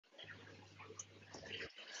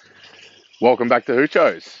Welcome back to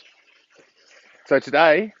Hoochos. So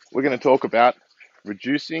today we're going to talk about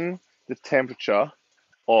reducing the temperature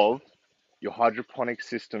of your hydroponic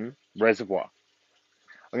system reservoir.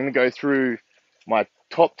 I'm going to go through my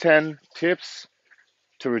top 10 tips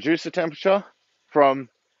to reduce the temperature from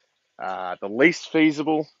the least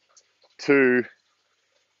feasible to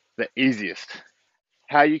the easiest.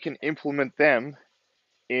 How you can implement them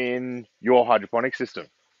in your hydroponic system.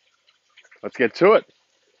 Let's get to it.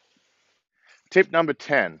 Tip number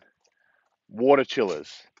 10, water chillers.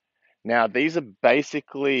 Now, these are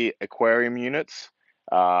basically aquarium units,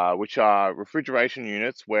 which are refrigeration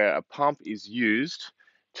units where a pump is used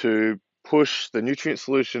to push the nutrient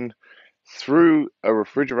solution through a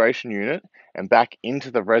refrigeration unit and back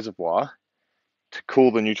into the reservoir to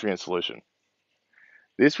cool the nutrient solution.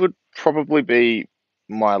 This would probably be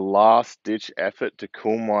my last ditch effort to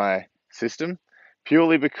cool my system,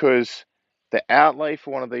 purely because the outlay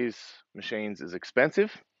for one of these machines is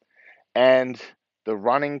expensive and the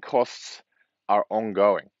running costs are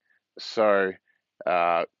ongoing. So,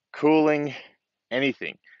 cooling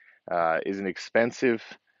anything is an expensive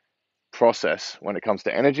process when it comes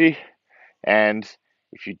to energy. And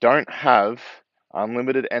if you don't have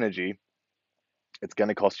unlimited energy, it's going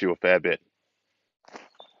to cost you a fair bit.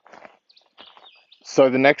 So,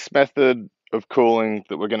 the next method of cooling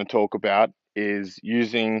that we're going to talk about is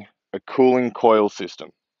using a cooling coil system.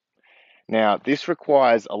 Now, this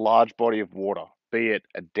requires a large body of water, be it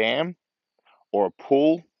a dam or a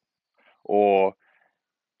pool or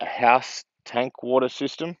a house tank water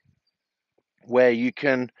system, where you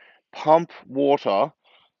can pump water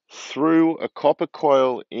through a copper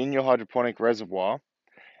coil in your hydroponic reservoir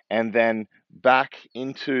and then back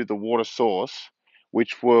into the water source,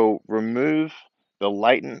 which will remove the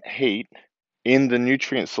latent heat in the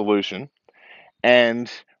nutrient solution and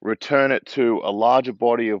return it to a larger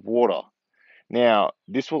body of water. Now,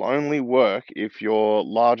 this will only work if your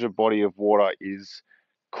larger body of water is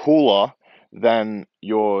cooler than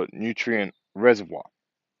your nutrient reservoir.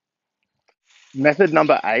 Method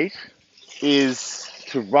number 8 is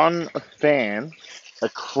to run a fan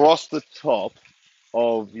across the top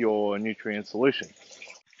of your nutrient solution.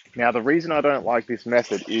 Now, the reason I don't like this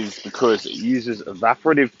method is because it uses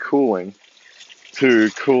evaporative cooling to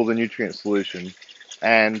cool the nutrient solution.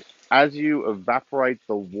 And as you evaporate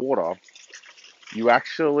the water, you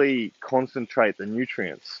actually concentrate the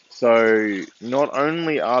nutrients. So not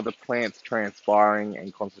only are the plants transpiring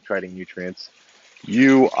and concentrating nutrients,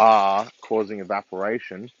 you are causing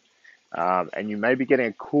evaporation, and you may be getting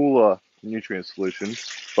a cooler nutrient solution,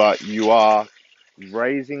 but you are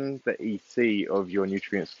raising the EC of your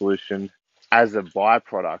nutrient solution as a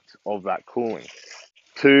byproduct of that cooling.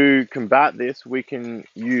 To combat this, we can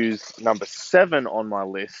use number 7 on my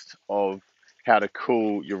list of how to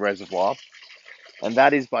cool your reservoir, and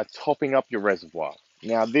that is by topping up your reservoir.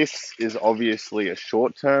 Now, this is obviously a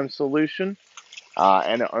short-term solution,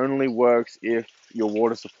 and it only works if your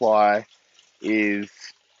water supply is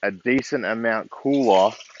a decent amount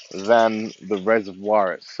cooler than the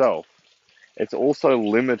reservoir itself. It's also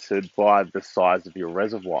limited by the size of your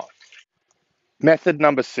reservoir. Method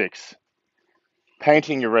number 6,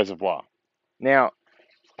 painting your reservoir. Now,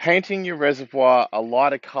 painting your reservoir a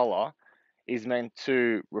lighter color is meant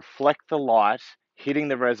to reflect the light hitting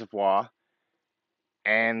the reservoir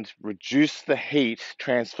and reduce the heat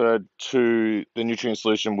transferred to the nutrient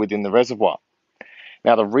solution within the reservoir.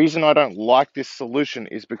 Now, the reason I don't like this solution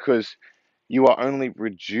is because you are only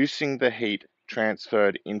reducing the heat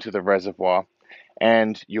transferred into the reservoir,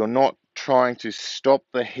 and you're not trying to stop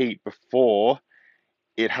the heat before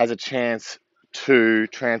it has a chance to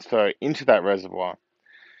transfer into that reservoir.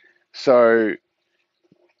 So,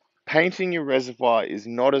 painting your reservoir is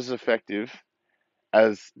not as effective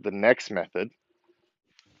as the next method.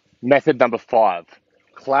 Method number 5,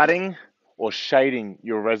 cladding or shading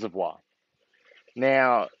your reservoir.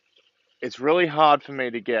 Now, it's really hard for me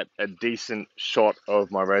to get a decent shot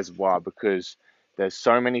of my reservoir because there's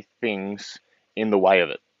so many things in the way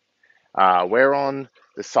of it. We're on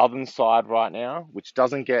the southern side right now, which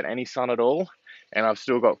doesn't get any sun at all, and I've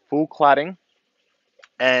still got full cladding,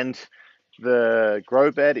 and the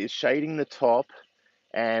grow bed is shading the top,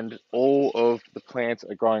 and all of the plants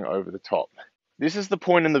are growing over the top. This is the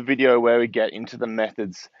point in the video where we get into the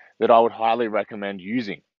methods that I would highly recommend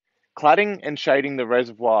using. Cladding and shading the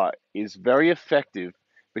reservoir is very effective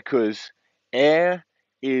because air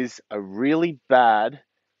is a really bad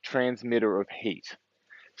transmitter of heat.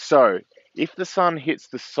 So if the sun hits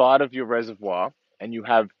the side of your reservoir and you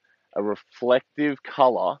have a reflective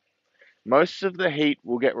color, most of the heat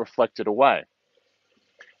will get reflected away.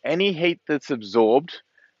 Any heat that's absorbed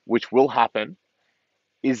which will happen,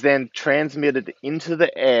 is then transmitted into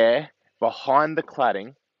the air behind the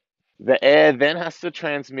cladding. The air then has to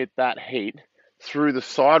transmit that heat through the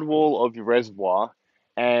sidewall of your reservoir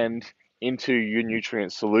and into your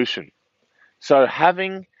nutrient solution. So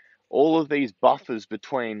having all of these buffers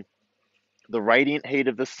between the radiant heat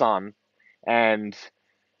of the sun and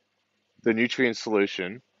the nutrient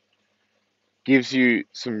solution gives you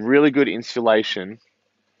some really good insulation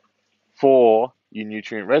for your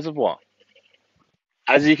nutrient reservoir.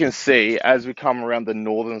 As you can see, as we come around the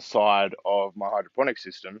northern side of my hydroponic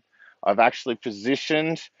system, I've actually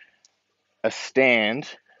positioned a stand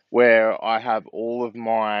where I have all of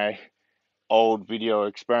my old video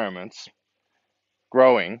experiments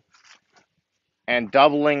growing and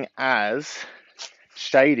doubling as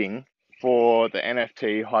shading for the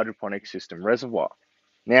NFT hydroponic system reservoir.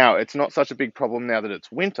 Now, it's not such a big problem now that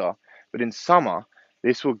it's winter, but in summer,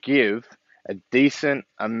 this will give a decent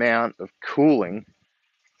amount of cooling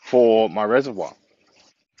for my reservoir.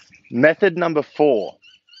 Method number 4,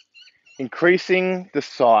 increasing the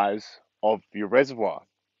size of your reservoir.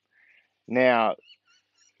 Now,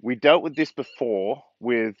 we dealt with this before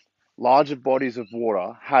with larger bodies of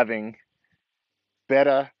water having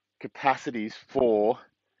better capacities for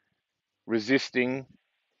resisting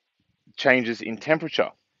changes in temperature.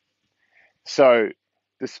 So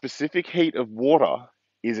the specific heat of water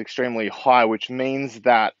is extremely high, which means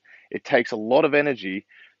that it takes a lot of energy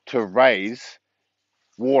to raise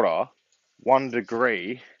water 1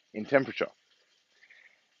 degree in temperature.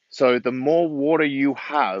 So the more water you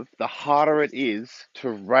have, the harder it is to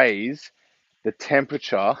raise the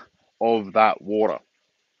temperature of that water.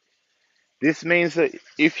 This means that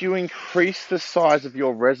if you increase the size of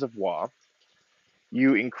your reservoir,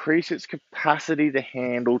 you increase its capacity to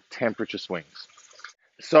handle temperature swings.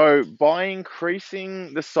 So by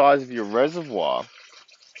increasing the size of your reservoir,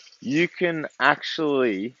 you can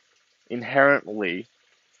actually inherently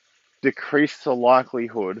decrease the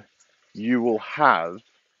likelihood you will have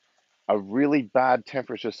a really bad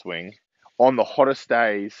temperature swing on the hottest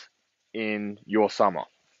days in your summer.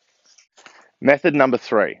 Method number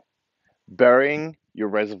 3, burying your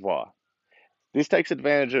reservoir. This takes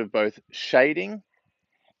advantage of both shading,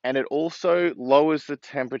 and it also lowers the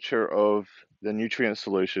temperature of the nutrient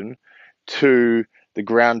solution to the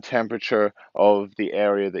ground temperature of the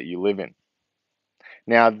area that you live in.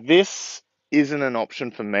 Now, this isn't an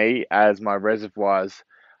option for me as my reservoirs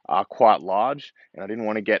are quite large and I didn't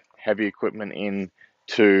want to get heavy equipment in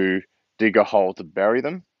to dig a hole to bury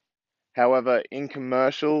them. However, in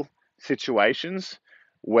commercial situations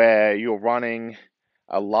where you're running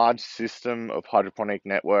a large system of hydroponic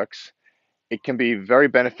networks, it can be very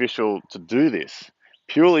beneficial to do this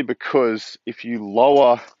purely because if you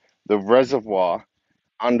lower the reservoir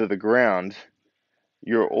under the ground,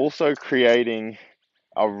 you're also creating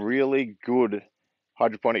a really good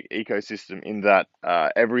hydroponic ecosystem in that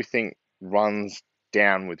everything runs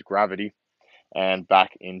down with gravity and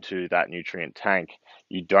back into that nutrient tank.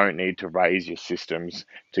 You don't need to raise your systems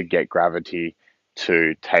to get gravity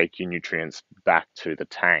to take your nutrients back to the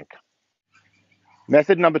tank.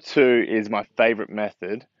 Method number 2 is my favorite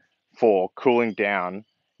method for cooling down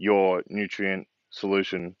your nutrient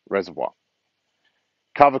solution reservoir.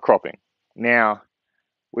 Cover cropping. Now,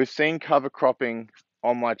 we've seen cover cropping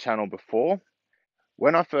on my channel before.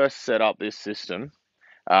 When I first set up this system,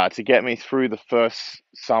 to get me through the first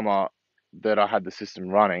summer that I had the system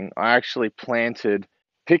running, I actually planted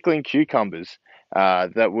pickling cucumbers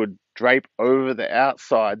that would drape over the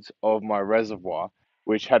outsides of my reservoir,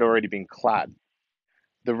 which had already been clad.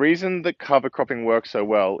 The reason that cover cropping works so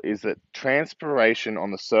well is that transpiration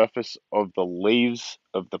on the surface of the leaves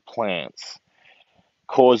of the plants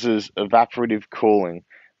causes evaporative cooling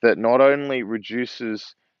that not only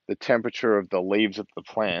reduces the temperature of the leaves of the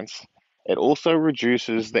plants, it also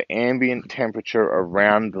reduces the ambient temperature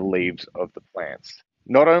around the leaves of the plants.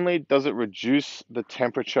 Not only does it reduce the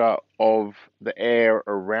temperature of the air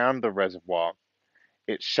around the reservoir,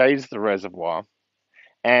 it shades the reservoir,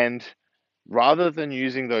 and rather than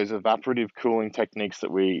using those evaporative cooling techniques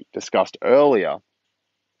that we discussed earlier,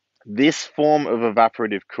 this form of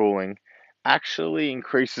evaporative cooling actually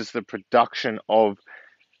increases the production of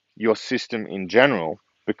your system in general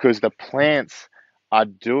because the plants are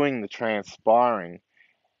doing the transpiring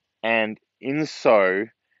and in so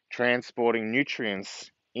transporting nutrients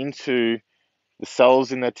into the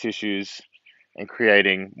cells in their tissues and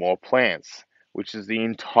creating more plants, which is the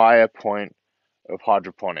entire point of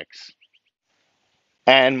hydroponics.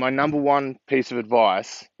 And my number 1 piece of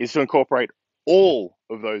advice is to incorporate all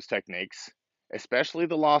of those techniques, especially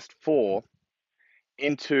the last 4,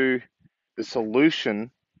 into the solution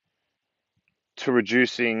to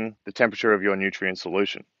reducing the temperature of your nutrient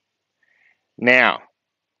solution. Now,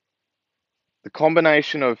 the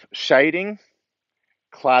combination of shading,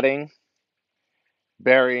 cladding,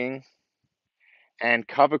 burying, and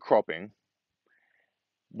cover cropping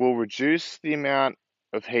will reduce the amount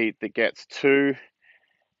of heat that gets to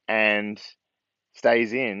and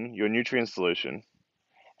stays in your nutrient solution,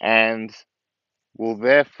 and will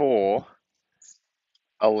therefore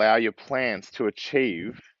allow your plants to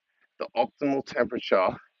achieve the optimal temperature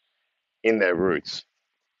in their roots.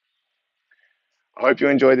 I hope you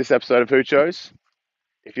enjoyed this episode of Hoochos.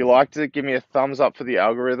 If you liked it, give me a thumbs up for the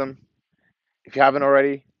algorithm. If you haven't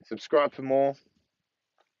already, subscribe for more.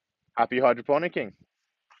 Happy hydroponicking.